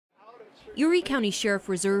Erie County Sheriff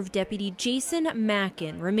Reserve Deputy Jason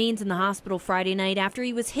Mackin remains in the hospital Friday night after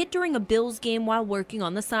he was hit during a Bills game while working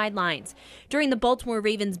on the sidelines. During the Baltimore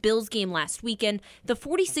Ravens Bills game last weekend, the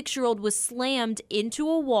 46-year-old was slammed into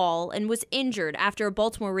a wall and was injured after a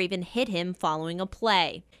Baltimore Raven hit him following a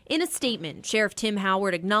play. In a statement, Sheriff Tim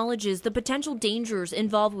Howard acknowledges the potential dangers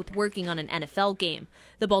involved with working on an NFL game.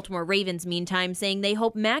 The Baltimore Ravens, meantime, saying they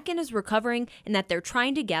hope Mackin is recovering and that they're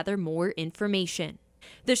trying to gather more information.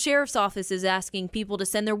 The sheriff's office is asking people to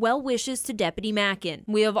send their well wishes to Deputy Mackin.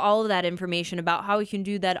 We have all of that information about how you can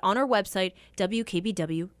do that on our website,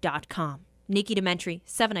 WKBW.com. Nikki Dementri,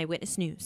 7 Eyewitness News.